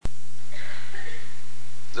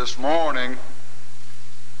This morning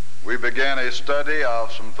we began a study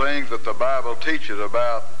of some things that the Bible teaches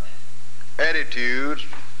about attitudes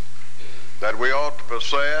that we ought to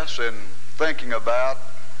possess in thinking about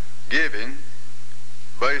giving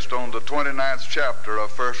based on the 29th chapter of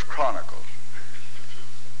 1 Chronicles.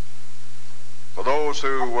 For those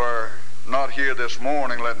who were not here this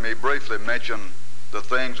morning, let me briefly mention the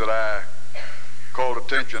things that I called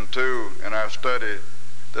attention to in our study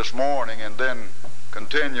this morning, and then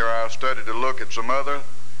continue our study to look at some other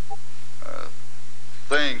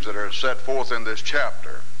things that are set forth in this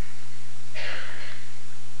chapter.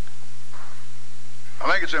 I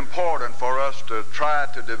think it's important for us to try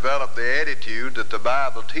to develop the attitude that the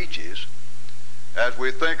Bible teaches as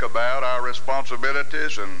we think about our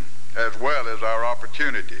responsibilities and as well as our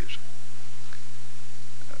opportunities.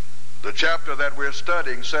 The chapter that we're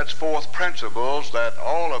studying sets forth principles that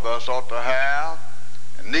all of us ought to have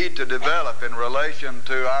and need to develop in relation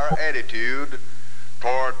to our attitude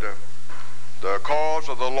toward the cause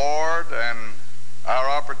of the Lord and our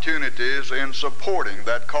opportunities in supporting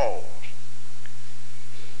that cause.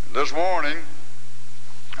 This morning,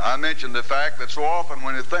 I mentioned the fact that so often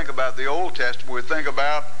when you think about the Old Testament, we think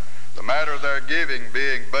about the matter of their giving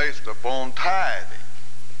being based upon tithing.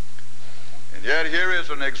 And yet here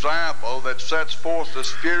is an example that sets forth the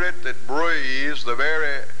spirit that breathes the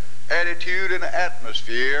very attitude and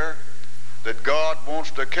atmosphere that God wants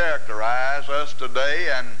to characterize us today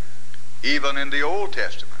and even in the Old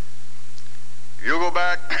Testament. You go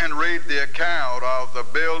back and read the account of the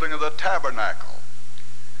building of the tabernacle.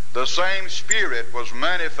 The same spirit was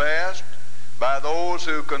manifest by those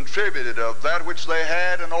who contributed of that which they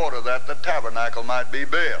had in order that the tabernacle might be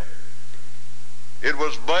built. It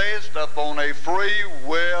was based upon a free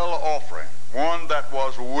will offering, one that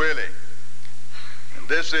was willing. And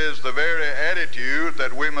this is the very attitude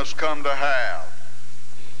that we must come to have.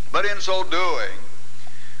 But in so doing,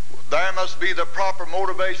 there must be the proper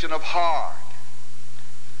motivation of heart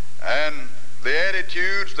and the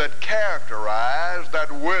attitudes that characterize that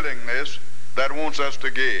willingness that wants us to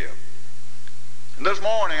give. And this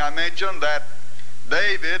morning I mentioned that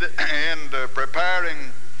David, in preparing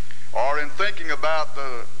or in thinking about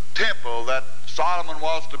the temple that Solomon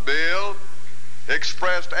was to build,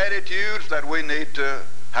 expressed attitudes that we need to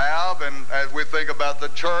have and as we think about the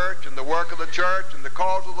church and the work of the church and the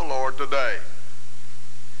cause of the Lord today.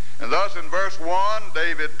 And thus in verse 1,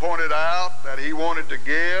 David pointed out that he wanted to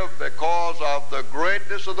give because of the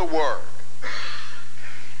greatness of the work.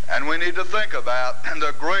 And we need to think about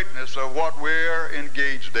the greatness of what we're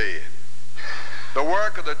engaged in. The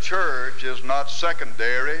work of the church is not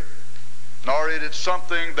secondary, nor is it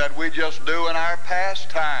something that we just do in our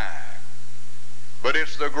pastime. But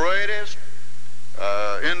it's the greatest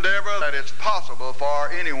endeavor that it's possible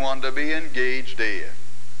for anyone to be engaged in.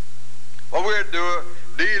 What we're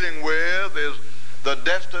dealing with is the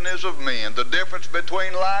destinies of men, the difference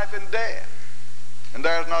between life and death. And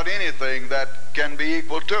there's not anything that can be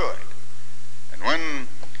equal to it.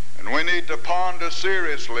 And we need to ponder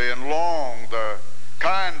seriously and long the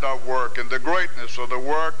kind of work and the greatness of the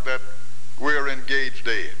work that we're engaged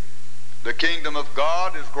in. The kingdom of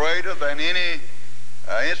God is greater than any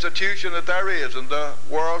institution that there is in the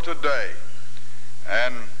world today.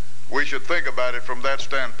 And we should think about it from that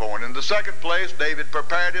standpoint. In the second place, David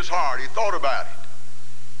prepared his heart. He thought about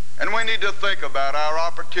it. And we need to think about our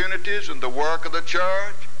opportunities in the work of the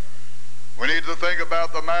church. We need to think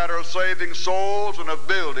about the matter of saving souls and of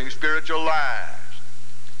building spiritual lives.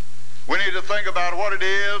 We need to think about what it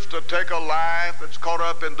is to take a life that's caught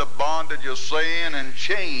up in the bondage of sin and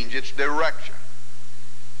change its direction.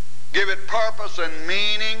 Give it purpose and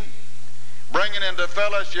meaning, bring it into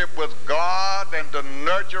fellowship with God and to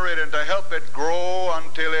nurture it and to help it grow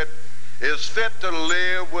until it is fit to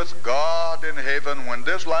live with God in heaven when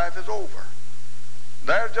this life is over.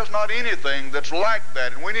 There's just not anything that's like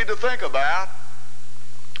that, and we need to think about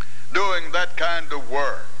doing that kind of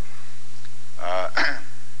work.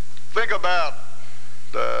 Think about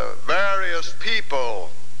the various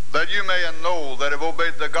people that you may know that have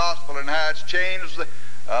obeyed the gospel and how it's changed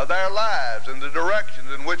their lives and the directions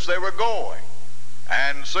in which they were going,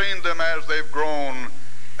 and seen them as they've grown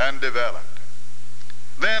and developed.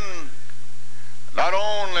 Then not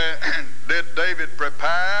only did David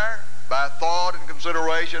prepare by thought and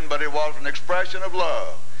consideration, but it was an expression of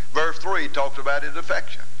love. Verse 3 talks about his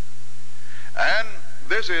affection. And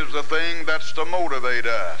this is the thing that's to motivate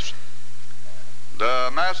us.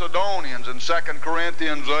 The Macedonians in 2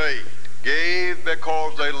 Corinthians 8 gave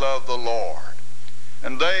because they loved the Lord.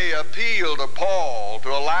 And they appealed to Paul to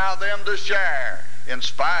allow them to share in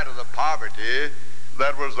spite of the poverty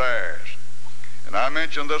that was theirs. And I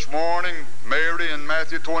mentioned this morning Mary in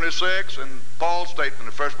Matthew 26 and Paul's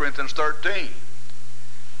statement in 1 Corinthians 13.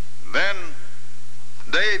 Then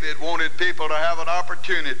David wanted people to have an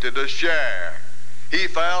opportunity to share. He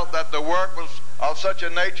felt that the work was of such a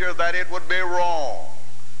nature that it would be wrong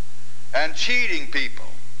and cheating people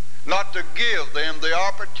not to give them the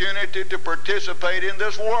opportunity to participate in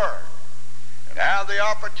this work and have the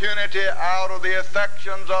opportunity out of the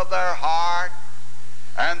affections of their heart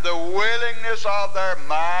and the willingness of their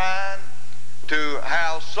mind to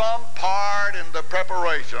have some part in the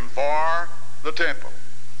preparation for the temple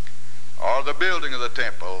or the building of the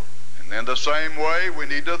temple. And in the same way, we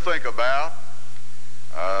need to think about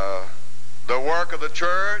the work of the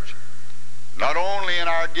church, not only in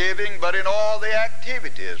our giving, but in all the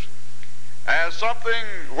activities, as something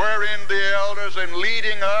wherein the elders in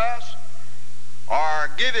leading us are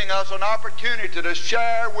giving us an opportunity to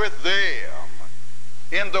share with them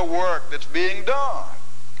in the work that's being done.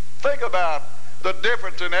 Think about the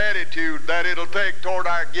difference in attitude that it'll take toward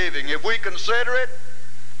our giving. If we consider it,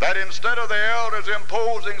 that instead of the elders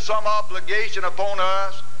imposing some obligation upon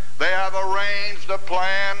us, they have arranged a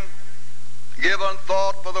plan, given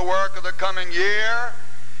thought for the work of the coming year,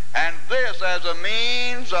 and this as a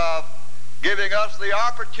means of giving us the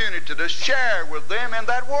opportunity to share with them in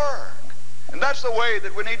that work. And that's the way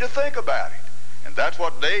that we need to think about it. And that's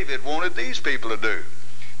what David wanted these people to do.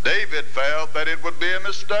 David felt that it would be a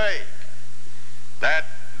mistake, that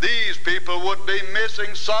these people would be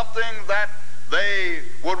missing something that they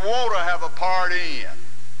would want to have a part in,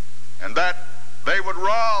 and that they would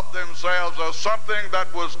rob themselves of something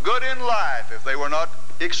that was good in life if they were not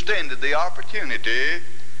extended the opportunity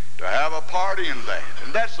to have a part in that.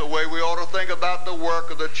 And that's the way we ought to think about the work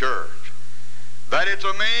of the church, that it's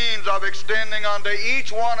a means of extending unto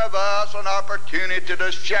each one of us an opportunity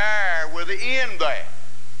to share within that.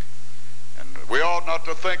 And we ought not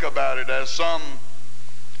to think about it as something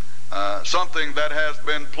that has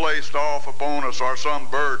been placed off upon us, or some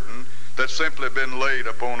burden that's simply been laid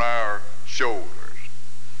upon our shoulders.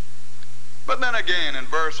 But then again in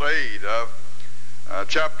verse 8 of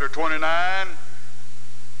chapter 29,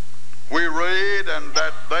 we read, and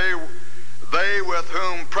that they with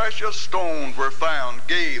whom precious stones were found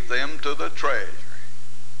gave them to the treasury.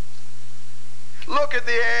 Look at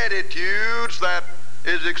the attitudes that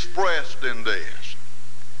is expressed in this.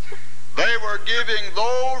 They were giving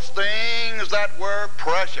those things that were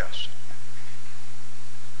precious.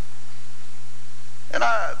 And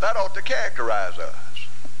that ought to characterize us.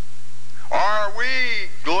 Are we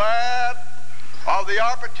glad of the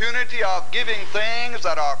opportunity of giving things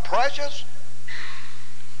that are precious?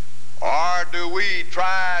 Or do we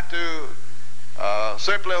try to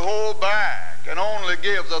simply hold back and only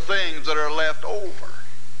give the things that are left over?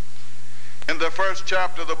 In the first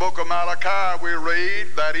chapter of the book of Malachi, we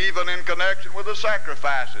read that even in connection with the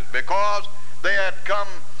sacrifices, because they had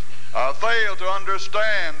failed to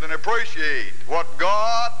understand and appreciate what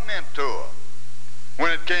God meant to them when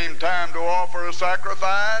it came time to offer a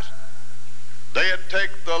sacrifice, they had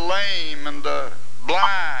taken the lame and the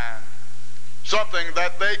blind, something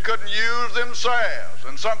that they couldn't use themselves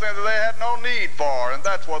and something that they had no need for, and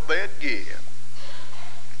that's what they'd give.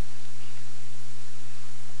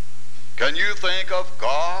 Can you think of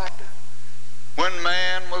God when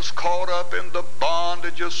man was caught up in the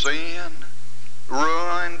bondage of sin,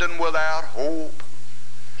 ruined and without hope,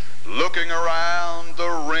 looking around the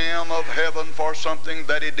rim of heaven for something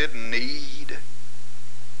that he didn't need,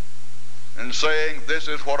 and saying, this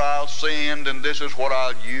is what I'll send and this is what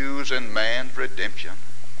I'll use in man's redemption?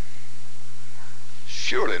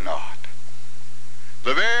 Surely not.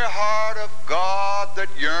 The very heart of God that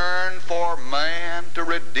yearned for man to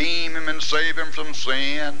redeem him and save him from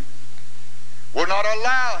sin would not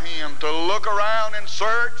allow him to look around and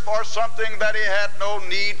search for something that he had no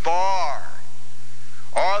need for,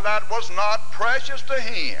 or that was not precious to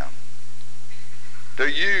him to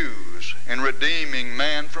use in redeeming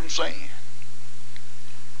man from sin.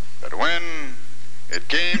 But when it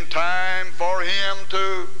came time for him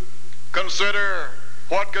to consider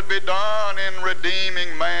what could be done in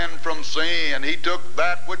redeeming man from sin, he took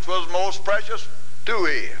that which was most precious to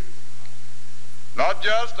him. Not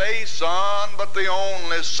just a son, but the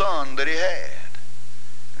only son that he had.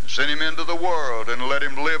 And sent him into the world and let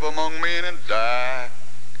him live among men and die,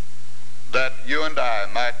 that you and I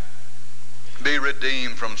might be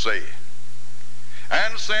redeemed from sin.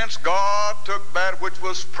 And since God took that which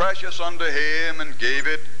was precious unto him and gave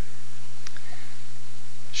it,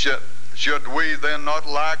 should we then not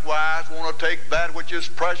likewise want to take that which is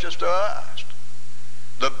precious to us,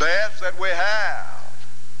 the best that we have,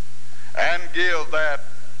 and give that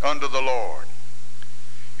unto the Lord?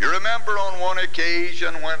 You remember on one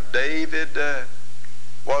occasion when David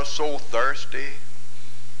was so thirsty,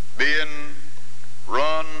 being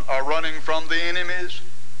running from the enemies,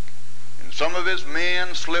 and some of his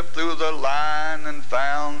men slipped through the line and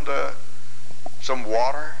found some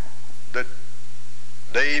water that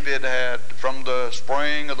David had from the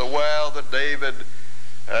spring of the well that David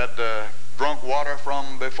had drunk water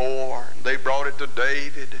from before. They brought it to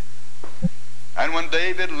David. And when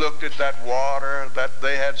David looked at that water that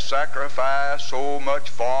they had sacrificed so much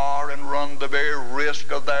for and run the very risk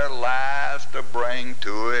of their lives to bring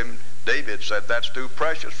to him, David said, "That's too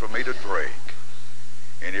precious for me to drink."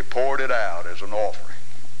 And he poured it out as an offering.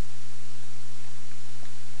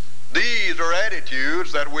 These are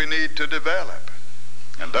attitudes that we need to develop.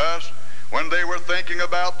 And thus, when they were thinking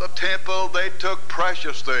about the temple, they took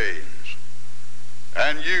precious things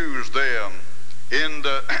and used them in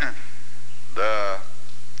the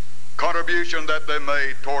contribution that they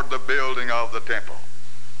made toward the building of the temple.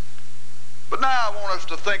 But now I want us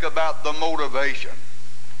to think about the motivation.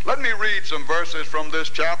 Let me read some verses from this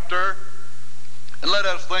chapter and let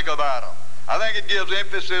us think about them. I think it gives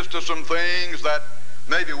emphasis to some things that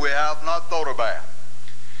maybe we have not thought about.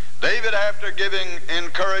 David, after giving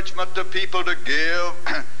encouragement to people to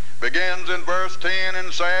give, begins in verse 10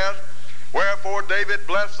 and says, "Wherefore David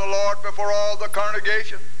blessed the Lord before all the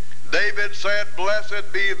congregation. David said,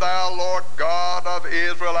 Blessed be thou, Lord God of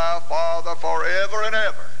Israel, our Father, forever and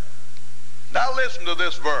ever." Now listen to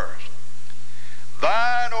this verse.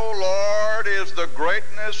 "Thine, O Lord, is the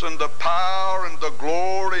greatness and the power and the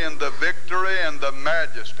glory and the victory and the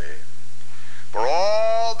majesty. For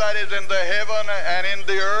all that is in the heaven and in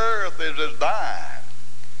the earth is thine.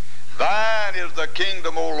 Thine is the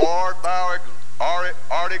kingdom, O Lord, thou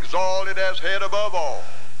art exalted as head above all."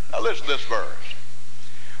 Now listen to this verse.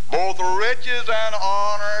 "Both riches and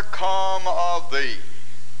honor come of thee.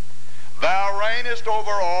 Thou reignest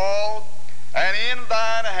over all, and in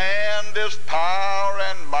thine hand is power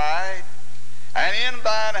and might, and in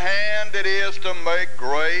thine hand it is to make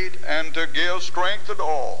great and to give strength to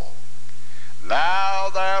all. Now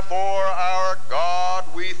therefore, our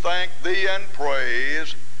God, we thank thee and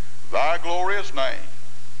praise thy glorious name.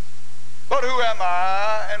 But who am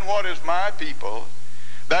I, and what is my people,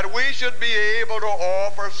 that we should be able to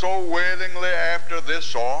offer so willingly after this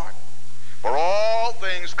sort? For all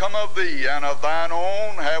things come of thee, and of thine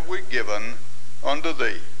own have we given unto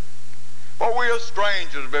thee. For we are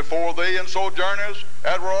strangers before thee, and sojourners,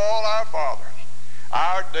 as were all our fathers.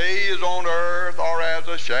 Our days on earth are as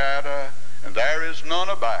a shadow, and there is none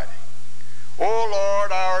abiding. O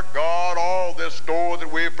Lord our God, all this store that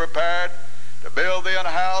we have prepared to build thee an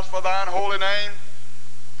house for thine holy name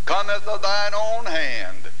cometh of thine own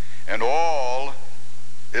hand, and all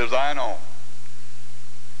is thine own."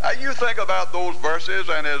 Now you think about those verses,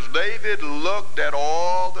 and as David looked at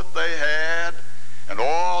all that they had and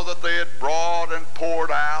all that they had brought and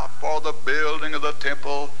poured out for the building of the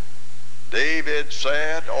temple, David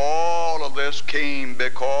said all of this came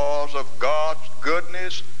because of God's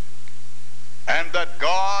goodness, and that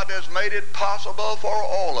God has made it possible for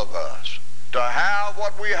all of us to have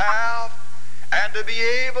what we have and to be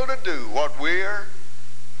able to do what we're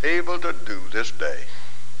able to do this day.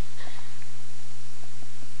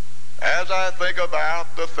 As I think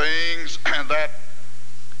about the things that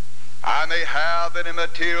I may have in a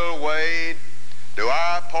material way, do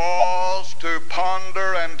I pause to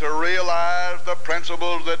ponder and to realize the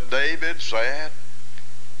principles that David said,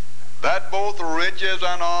 that both riches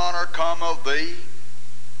and honor come of thee,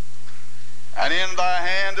 and in thy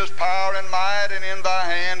hand is power and might, and in thy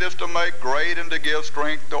hand is to make great and to give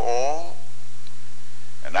strength to all.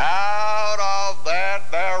 And out of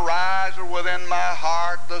that there rises within my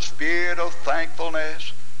heart the spirit of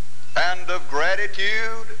thankfulness and of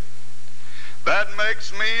gratitude that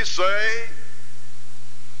makes me say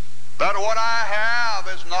that what I have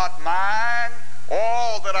is not mine.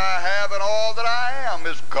 All that I have and all that I am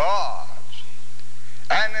is God's.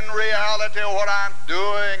 And in reality, what I'm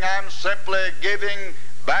doing, I'm simply giving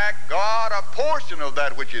back God a portion of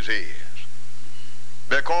that which is His.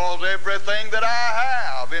 Because everything that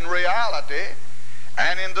I have in reality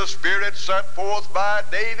and in the spirit set forth by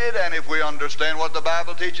David, and if we understand what the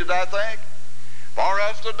Bible teaches, I think, for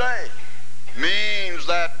us today, means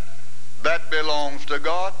that that belongs to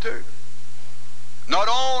God too. Not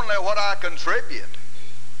only what I contribute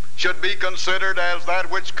should be considered as that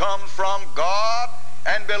which comes from God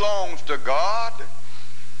and belongs to God,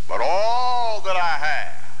 but all that I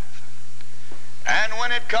have. And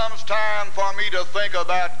when it comes time for me to think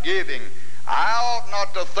about giving, I ought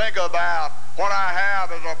not to think about what I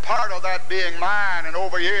have is a part of that being mine, and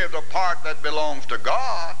over here is a part that belongs to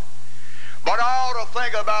God. But I ought to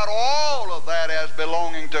think about all of that as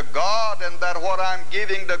belonging to God, and that what I'm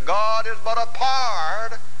giving to God is but a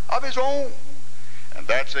part of his own. And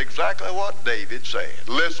that's exactly what David said.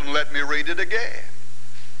 Listen, let me read it again.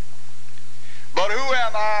 But who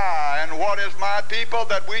am I, and what is my people,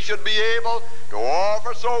 that we should be able to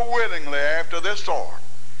offer so willingly after this sort?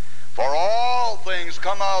 For all things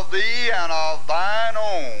come of thee, and of thine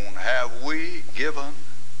own have we given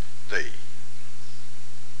thee.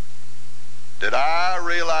 Did I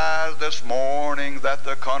realize this morning that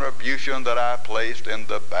the contribution that I placed in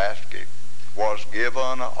the basket was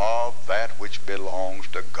given of that which belongs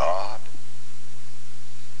to God?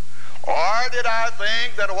 Or did I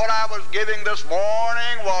think that what I was giving this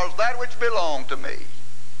morning was that which belonged to me?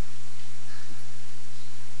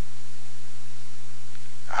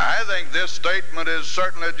 I think this statement is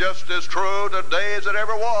certainly just as true today as it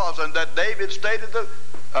ever was, and that David stated the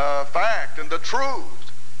fact and the truth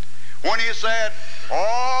when he said,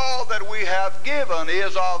 all that we have given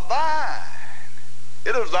is of thine.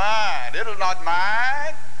 It is thine. It is not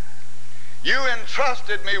mine. You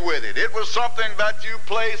entrusted me with it. It was something that you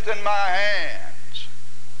placed in my hands.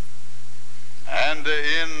 And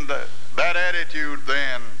in that attitude,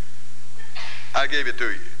 then, I gave it to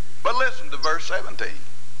you. But listen to verse 17.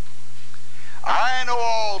 I know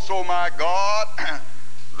also, my God,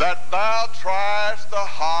 that thou triest the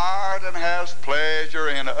heart and hast pleasure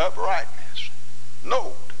in uprightness.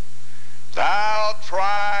 Note, thou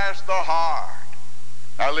triest the heart.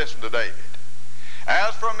 Now listen to David.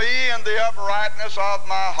 As for me and the uprightness of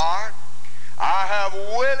my heart, I have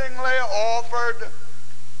willingly offered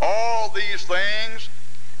all these things,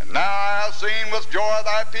 and now I have seen with joy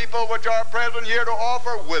thy people which are present here to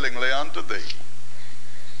offer willingly unto thee.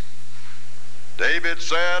 David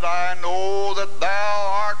said, I know that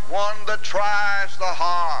thou art one that tries the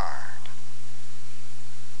heart.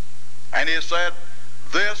 And he said,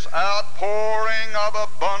 this outpouring of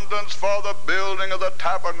abundance for the building of the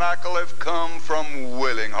tabernacle have come from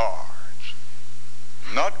willing hearts.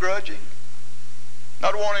 Not grudging,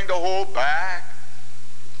 not wanting to hold back,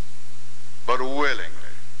 but willingly.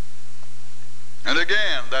 And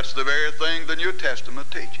again, that's the very thing the New Testament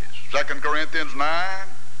teaches. 2 Corinthians 9,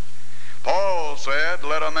 Paul said,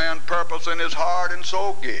 let a man purpose in his heart and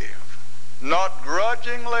so give, not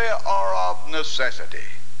grudgingly or of necessity,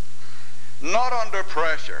 not under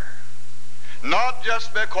pressure, not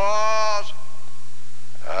just because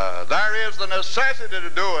there is the necessity to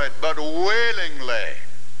do it, but willingly.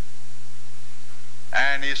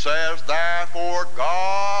 And he says, therefore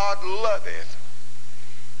God loveth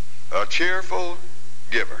a cheerful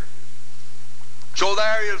giver. So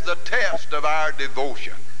there is the test of our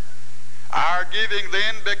devotion. Our giving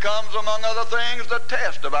then becomes, among other things, the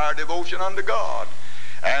test of our devotion unto God.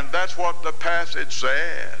 And that's what the passage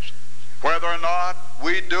says. Whether or not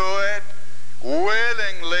we do it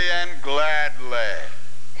willingly and gladly.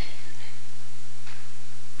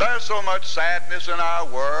 There's so much sadness in our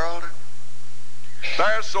world.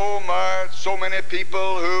 There's so many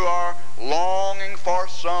people who are longing for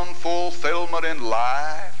some fulfillment in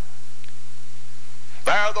life.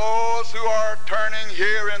 There are those who are turning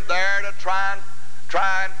here and there to try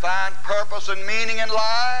and find purpose and meaning in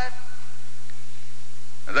life,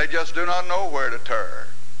 and they just do not know where to turn.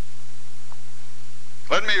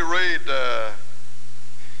 Let me read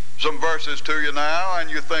some verses to you now, and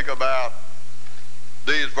you think about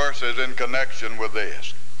these verses in connection with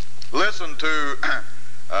this. Listen to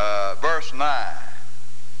verse 9.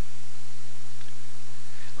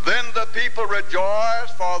 Then the people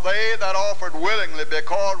rejoiced, for they that offered willingly,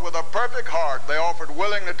 because with a perfect heart they offered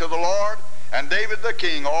willingly to the Lord. And David the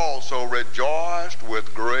king also rejoiced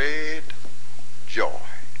with great joy.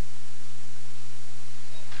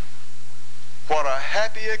 What a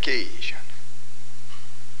happy occasion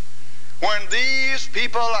when these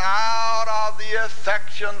people, out of the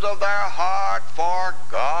affections of their heart for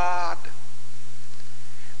God,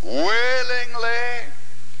 willingly,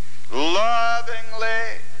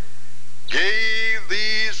 lovingly gave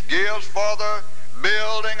these gifts for the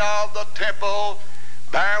building of the temple.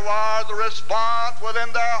 There was a response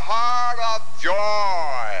within their heart of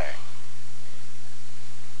joy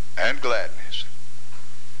and gladness.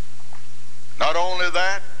 Not only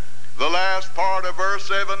that, the last part of verse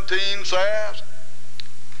 17 says,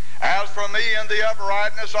 as for me and the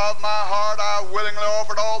uprightness of my heart, I willingly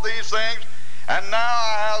offered all these things, and now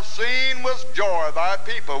I have seen with joy thy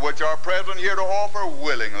people which are present here to offer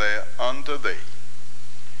willingly unto thee.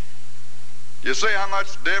 You see how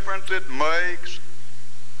much difference it makes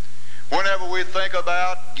whenever we think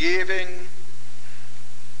about giving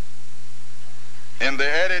in the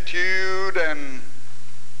attitude and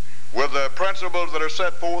with the principles that are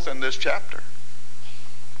set forth in this chapter.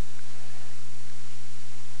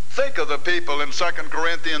 Think of the people in 2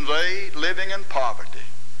 Corinthians 8 living in poverty,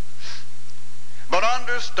 but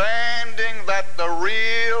understanding that the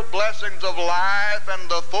real blessings of life and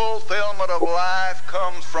the fulfillment of life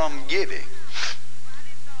comes from giving.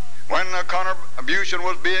 When a contribution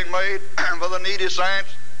was being made for the needy saints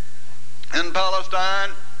in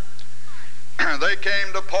Palestine, they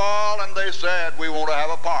came to Paul and they said, we want to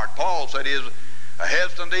have a part. Paul said he is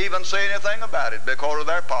hesitant to even say anything about it because of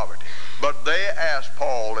their poverty. But they asked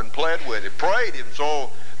Paul and pled with him, prayed him,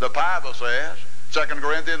 so the Bible says, 2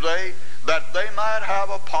 Corinthians 8, that they might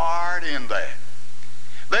have a part in that.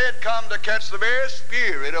 They had come to catch the very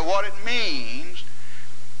spirit of what it means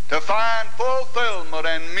to find fulfillment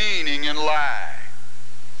and meaning in life.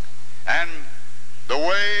 And the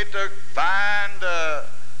way to find the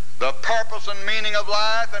purpose and meaning of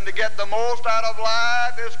life and to get the most out of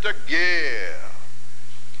life is to give.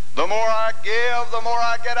 The more I give, the more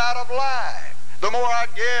I get out of life. The more I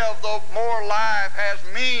give, the more life has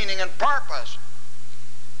meaning and purpose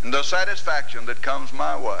and the satisfaction that comes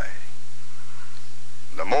my way.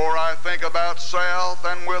 The more I think about self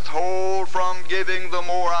and withhold from giving, the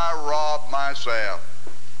more I rob myself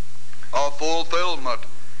of fulfillment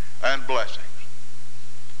and blessings.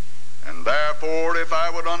 And therefore, if I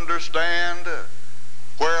would understand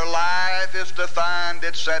where life is to find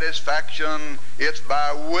its satisfaction, it's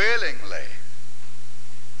by willingly,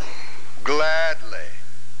 gladly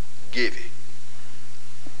giving.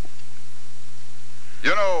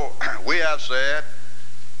 You know, we have said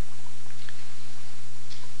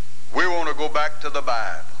we want to go back to the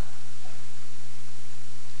Bible.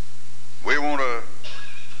 We want to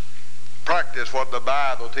practice what the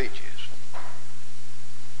Bible teaches.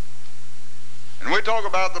 And we talk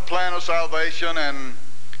about the plan of salvation, and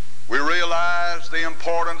we realize the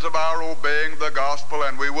importance of our obeying the gospel,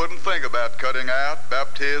 and we wouldn't think about cutting out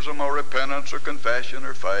baptism or repentance or confession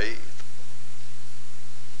or faith.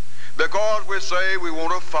 Because we say we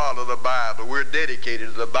want to follow the Bible. We're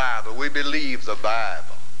dedicated to the Bible. We believe the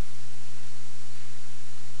Bible.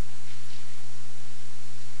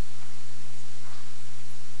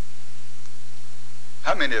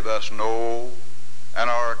 How many of us know and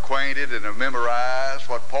are acquainted and have memorized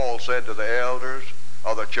what Paul said to the elders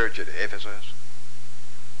of the church at Ephesus?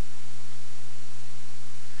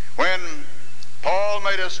 When Paul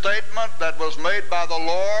made a statement that was made by the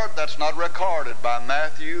Lord that's not recorded by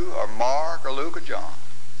Matthew or Mark or Luke or John.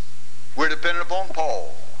 We're dependent upon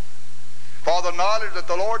Paul for the knowledge that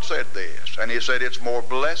the Lord said this, and he said it's more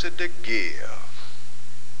blessed to give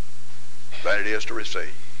than it is to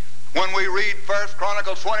receive. When we read 1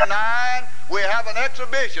 Chronicles 29, we have an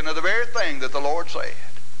exhibition of the very thing that the Lord said.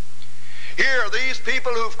 Here are these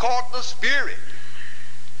people who've caught the Spirit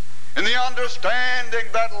and the understanding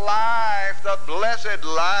that life, the blessed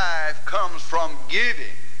life, comes from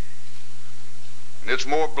giving. And it's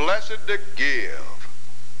more blessed to give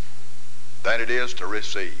than it is to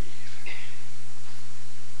receive.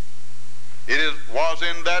 It was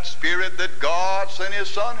in that spirit that God sent his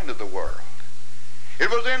Son into the world. It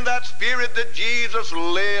was in that spirit that Jesus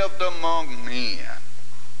lived among men.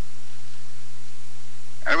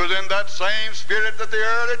 And it was in that same spirit that the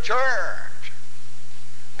early church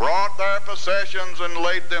brought their possessions and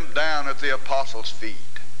laid them down at the apostles' feet,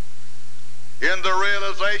 in the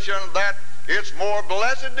realization that it's more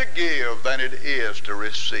blessed to give than it is to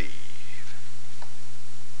receive.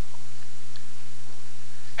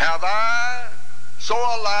 Have I so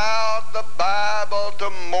allowed the Bible to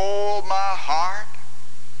mold my heart,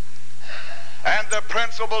 and the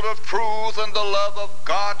principle of truth and the love of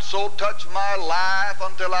God so touch my life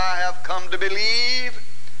until I have come to believe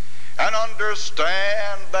and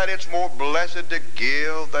understand that it's more blessed to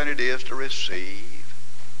give than it is to receive?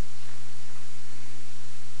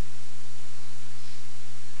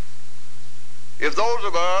 If those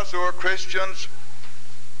of us who are Christians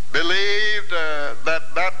believed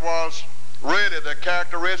that was really the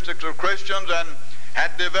characteristics of Christians and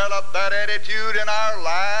had developed that attitude in our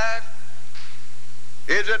life,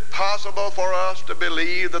 is it possible for us to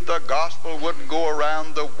believe that the gospel wouldn't go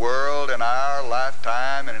around the world in our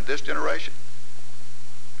lifetime and in this generation?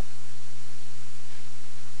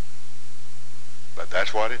 But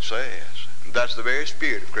that's what it says. And that's the very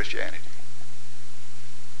spirit of Christianity.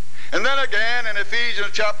 And then again in Ephesians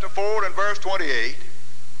chapter 4 and verse 28,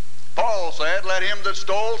 Paul said, let him that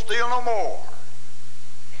stole steal no more,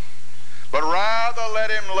 but rather let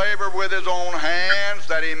him labor with his own hands,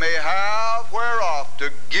 that he may have whereof to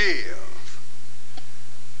give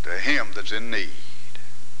to him that's in need.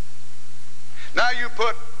 Now you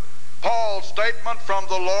put Paul's statement from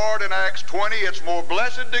the Lord in Acts 20, it's more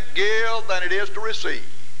blessed to give than it is to receive,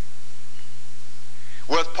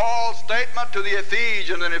 with Paul's statement to the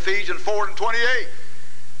Ephesians in Ephesians 4 and 28,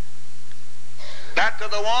 that to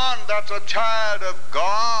the one that's a child of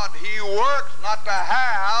God, he works not to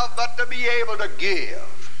have, but to be able to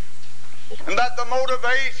give. And that the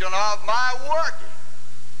motivation of my working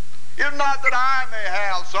is not that I may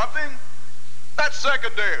have something. That's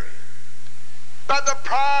secondary. That the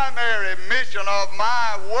primary mission of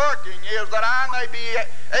my working is that I may be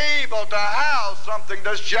able to have something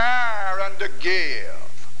to share and to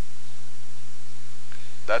give.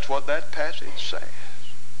 That's what that passage says.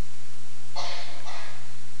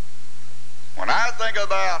 When I think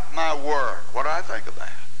about my work, what do I think about?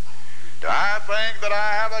 Do I think that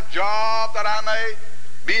I have a job that I may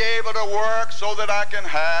be able to work so that I can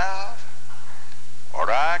have? Or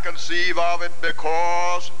do I conceive of it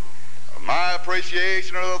because of my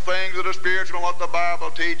appreciation of the things that are spiritual and what the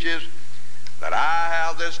Bible teaches, that I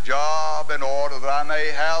have this job in order that I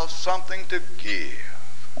may have something to give?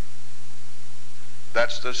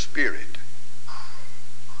 That's the spirit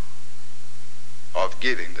of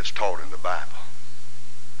giving that's taught in the Bible.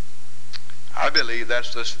 I believe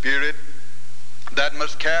that's the spirit that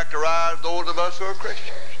must characterize those of us who are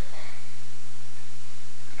Christians.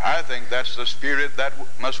 I think that's the spirit that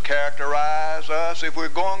must characterize us if we're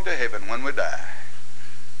going to heaven when we die.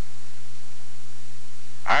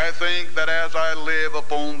 I think that as I live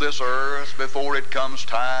upon this earth before it comes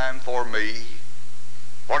time for me,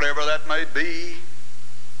 whatever that may be,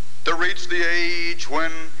 to reach the age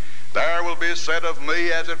when there will be said of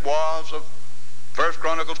me as it was of 1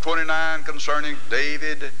 Chronicles 29 concerning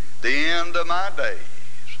David, the end of my days,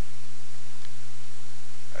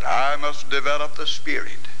 that I must develop the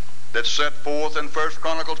spirit that's set forth in 1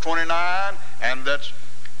 Chronicles 29 and that's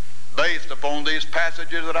based upon these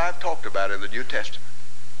passages that I've talked about in the New Testament.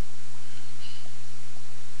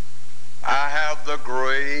 I have the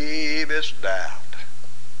gravest doubt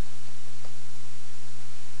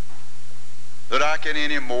that I can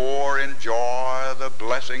any more enjoy the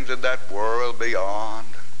blessings of that world beyond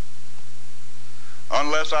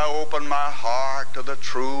unless I open my heart to the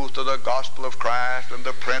truth of the gospel of Christ and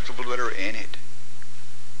the principles that are in it,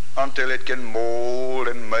 until it can mold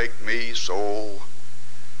and make me so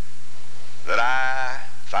that I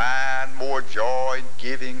find more joy in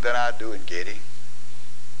giving than I do in getting,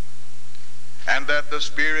 and that the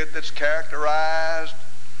spirit that's characterized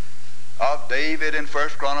of David in 1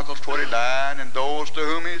 Chronicles 29 and those to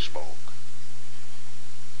whom he spoke,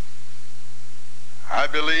 I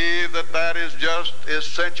believe that that is just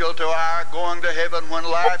essential to our going to heaven when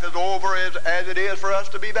life is over as it is for us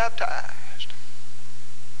to be baptized.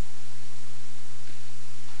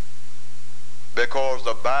 Because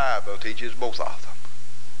the Bible teaches both of them.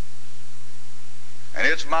 And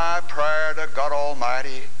it's my prayer to God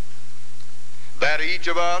Almighty that each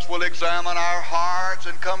of us will examine our hearts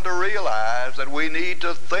and come to realize that we need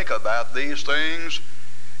to think about these things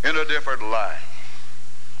in a different light.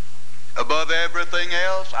 Above everything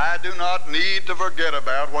else, I do not need to forget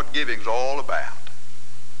about what giving's all about.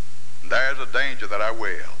 There's a danger that I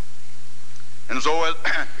will. And so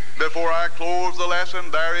before I close the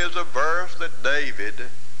lesson, there is a verse that David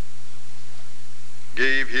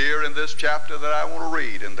gave here in this chapter that I want to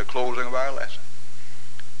read in the closing of our lesson.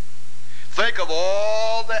 Think of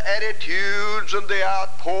all the attitudes and the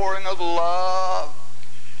outpouring of love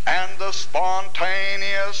and the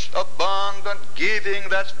spontaneous, abundant giving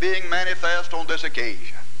that's being manifest on this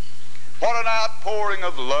occasion. What an outpouring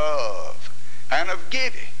of love and of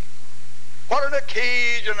giving. What an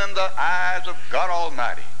occasion in the eyes of God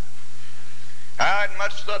Almighty. How it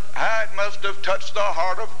must have touched the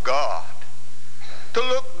heart of God to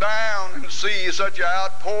look down and see such an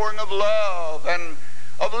outpouring of love and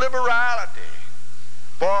of liberality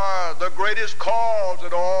for the greatest cause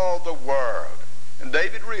in all the world. And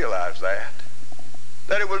David realized that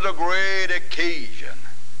it was a great occasion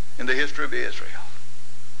in the history of Israel.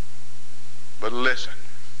 But listen,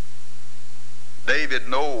 David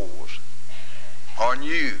knows or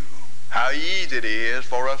knew how easy it is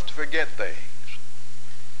for us to forget things,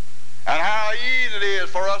 and how easy it is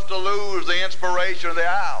for us to lose the inspiration of the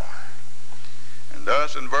hour. And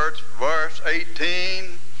thus in verse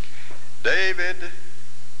 18, David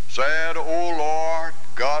said, O Lord,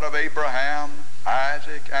 God of Abraham,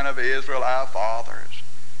 Isaac, and of Israel our fathers,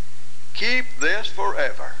 keep this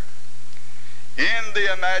forever in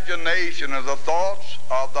the imagination of the thoughts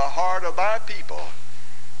of the heart of thy people,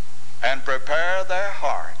 and prepare their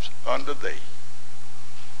hearts unto thee.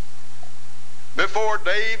 before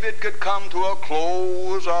David could come to a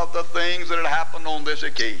close of the things that had happened on this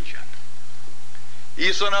occasion,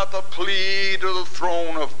 he sent up a plea to the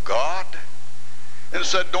throne of God and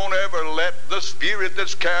said, don't ever let the spirit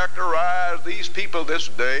that's characterized these people this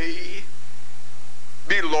day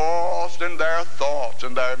be lost in their thoughts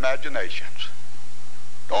and their imaginations.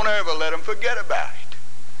 Don't ever let them forget about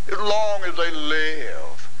it as long as they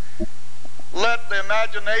live. Let the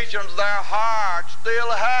imaginations of their hearts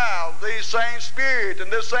still have the same spirit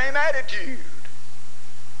and the same attitude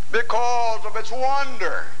because of its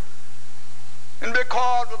wonder and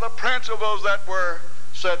because of the principles that were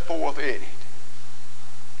set forth in it.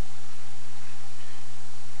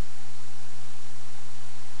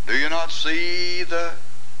 Do you not see the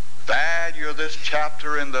value of this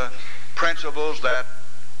chapter and the principles that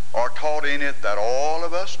are taught in it that all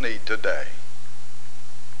of us need today?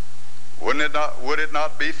 Would it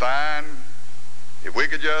not be fine if we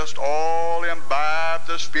could just all imbibe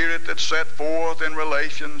the spirit that's set forth in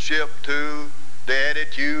relationship to the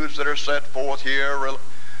attitudes that are set forth here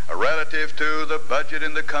relative to the budget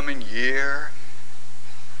in the coming year?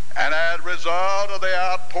 And as a result of the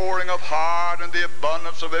outpouring of heart and the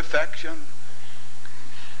abundance of affection,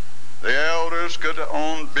 the elders could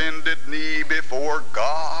on bended knee before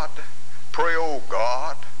God pray, oh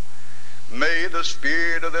God, may the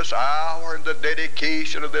spirit of this hour and the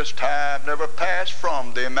dedication of this time never pass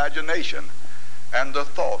from the imagination and the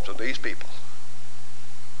thoughts of these people.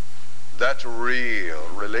 That's real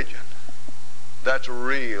religion. That's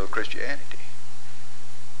real Christianity.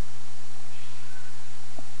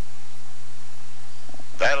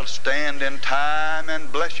 That'll stand in time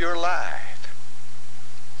and bless your life.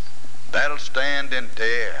 That'll stand in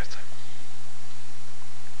death.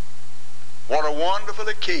 What a wonderful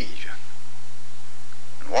occasion.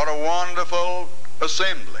 And what a wonderful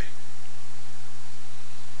assembly.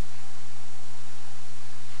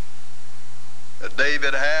 That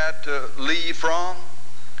David had to leave from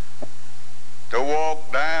to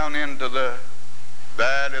walk down into the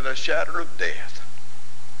valley of the shadow of death,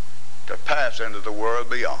 to pass into the world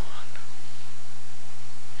beyond.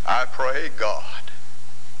 I pray, God,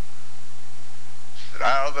 that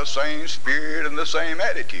out of the same spirit and the same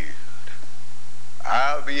attitude,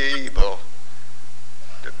 I'll be able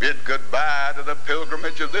to bid goodbye to the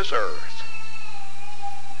pilgrimage of this earth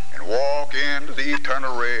and walk into the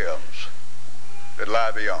eternal realms that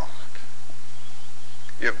lie beyond.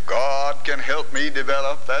 If God can help me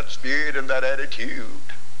develop that spirit and that attitude,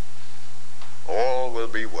 all will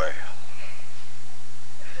be well.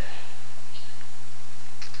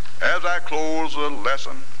 As I close the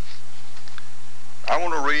lesson, I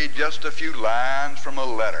want to read just a few lines from a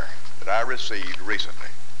letter that I received recently.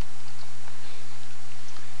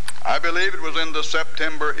 I believe it was in the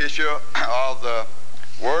September issue of the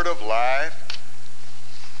Word of Life.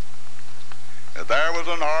 There was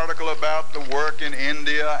an article about the work in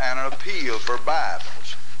India and an appeal for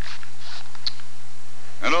Bibles.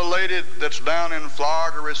 And a lady that's down in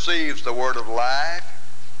Florida receives the Word of Life.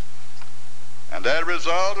 And as a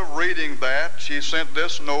result of reading that, she sent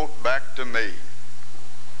this note back to me.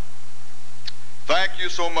 Thank you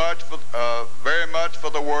so much, very much for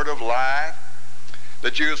the Word of Life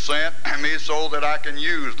that you sent me so that I can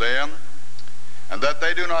use them and that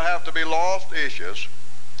they do not have to be lost issues.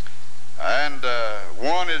 And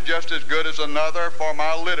one is just as good as another for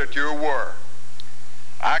my literature work.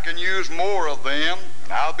 I can use more of them,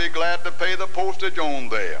 and I'll be glad to pay the postage on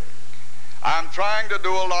them. I'm trying to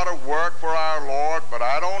do a lot of work for our Lord, but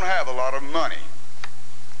I don't have a lot of money.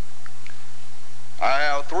 I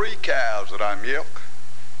have 3 cows that I milk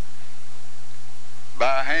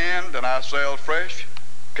by hand, and I sell fresh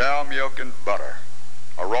cow milk and butter,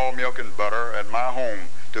 or raw milk and butter at my home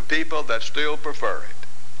to people that still prefer it.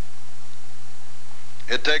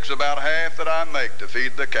 It takes about half that I make to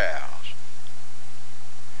feed the cows.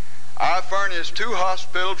 I furnish 2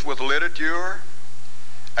 hospitals with literature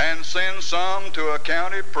and send some to a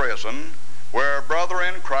county prison where a brother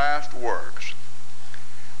in Christ works.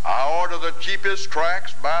 I order the cheapest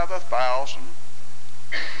tracts by the 1,000,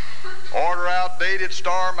 order outdated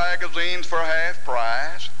Star magazines for half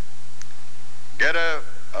price, get a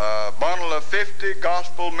bundle of 50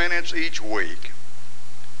 gospel minutes each week.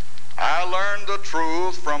 I learned the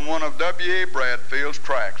truth from one of W.A. Bradfield's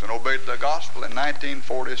tracts and obeyed the gospel in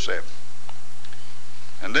 1947.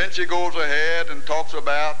 And then she goes ahead and talks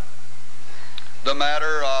about the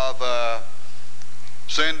matter of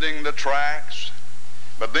sending the tracts.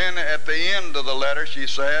 But then at the end of the letter she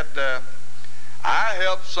said, I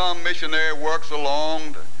helped some missionary works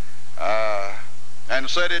along and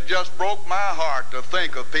said it just broke my heart to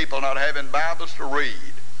think of people not having Bibles to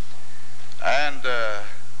read. And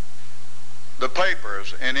the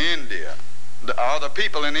papers in India, the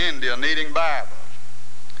people in India needing Bibles.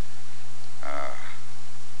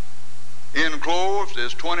 Enclosed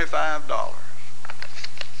is $25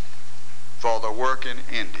 for the work in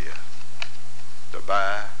India to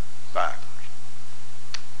buy Bibles.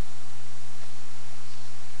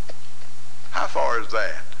 How far is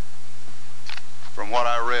that from what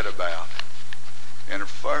I read about in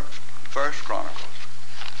First Chronicles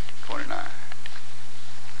 29?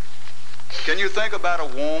 Can you think about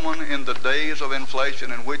a woman in the days of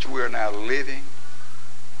inflation in which we are now living,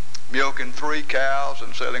 milking 3 cows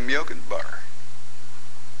and selling milk and butter,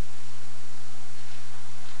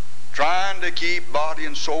 trying to keep body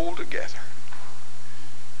and soul together,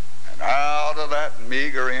 and out of that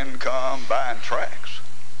meager income buying tracts,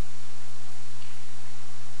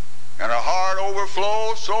 and her heart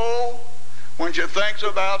overflows so when she thinks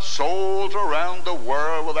about souls around the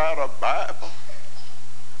world without a Bible,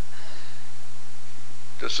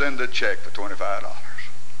 to send a check for $25.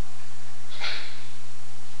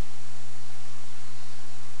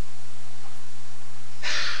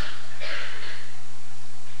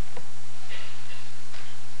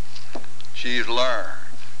 She's learned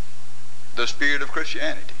the spirit of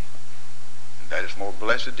Christianity, and that it's more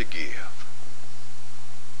blessed to give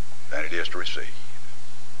than it is to receive.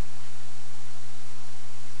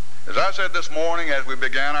 As I said this morning as we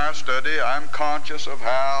began our study, I'm conscious of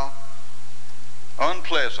how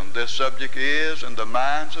unpleasant this subject is in the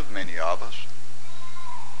minds of many of us.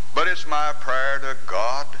 But it's my prayer to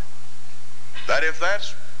God that if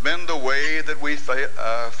that's been the way that we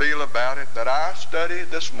feel about it, that our study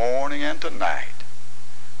this morning and tonight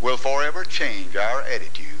will forever change our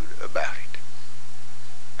attitude about it.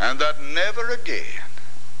 And that never again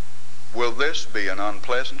will this be an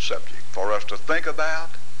unpleasant subject for us to think about,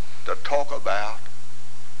 to talk about,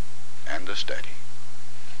 and to study.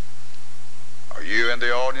 Are you in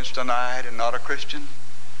the audience tonight and not a Christian?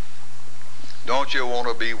 Don't you want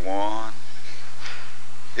to be one?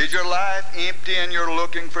 Is your life empty and you're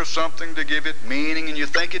looking for something to give it meaning and you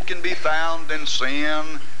think it can be found in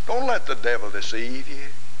sin? Don't let the devil deceive you.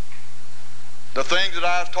 The things that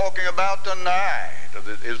I was talking about tonight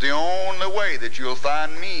is the only way that you'll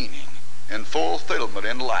find meaning and fulfillment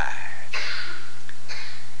in life.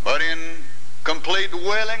 But in complete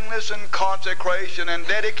willingness and consecration and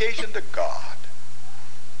dedication to God,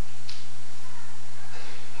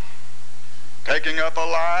 taking up a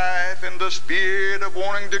life in the spirit of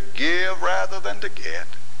wanting to give rather than to get,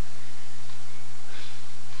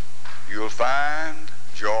 you'll find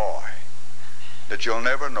joy that you'll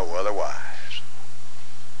never know otherwise.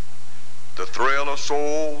 The thrill of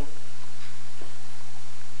soul.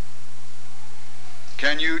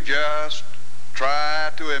 Can you just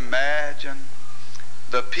try to imagine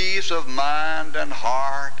the peace of mind and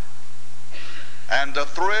heart and the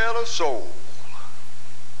thrill of soul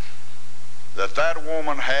that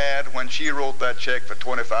woman had when she wrote that check for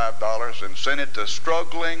 $25 and sent it to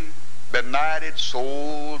struggling, benighted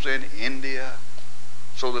souls in India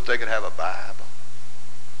so that they could have a Bible?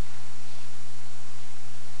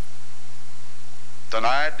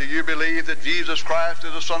 Tonight, do you believe that Jesus Christ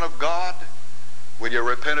is the Son of God? Will you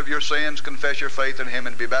repent of your sins, confess your faith in Him,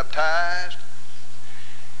 and be baptized?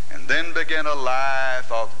 And then begin a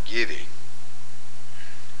life of giving.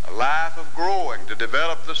 A life of growing to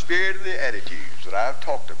develop the spirit and the attitudes that I've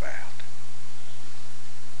talked about.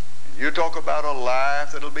 And you talk about a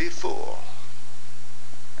life that'll be full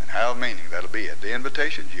and how meaning that'll be. The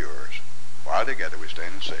invitation's yours. While together we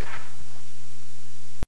stand and sing.